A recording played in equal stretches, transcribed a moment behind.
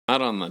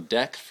Out on the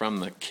deck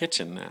from the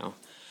kitchen now,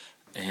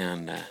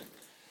 and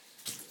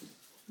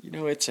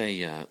it's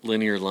a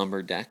linear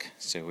lumber deck,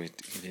 so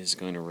it is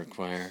going to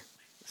require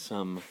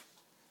some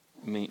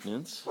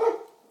maintenance,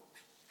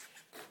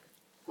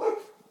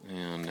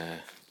 and the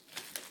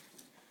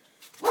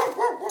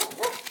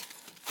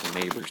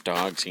neighbor's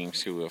dog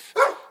seems to have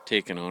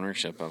taken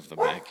ownership of the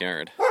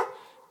backyard,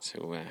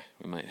 so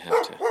we might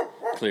have to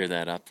clear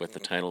that up with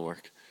the title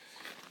work.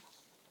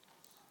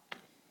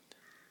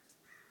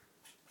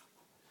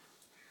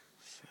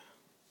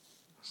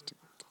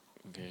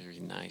 Very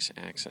nice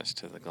access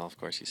to the golf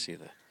course. You see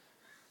the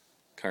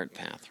cart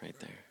path right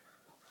there.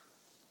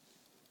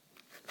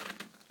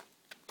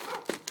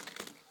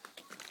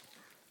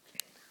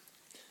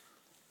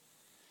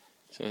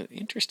 So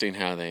interesting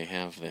how they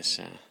have this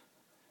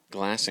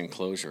glass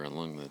enclosure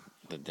along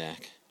the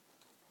deck.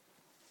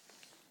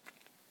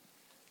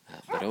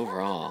 But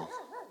overall,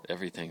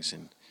 everything's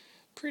in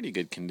pretty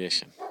good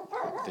condition.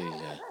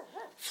 The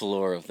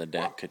floor of the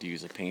deck could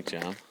use a paint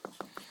job.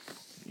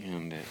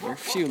 And there are a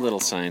few little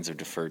signs of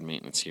deferred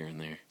maintenance here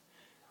and there.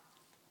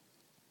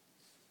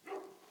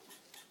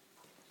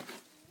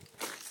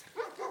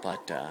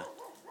 But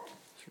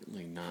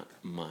certainly not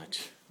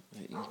much.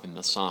 Even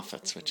the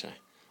soffits, which I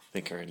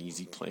think are an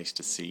easy place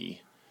to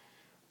see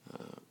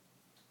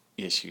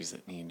issues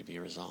that need to be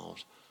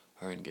resolved,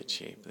 are in good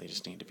shape. They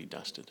just need to be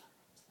dusted.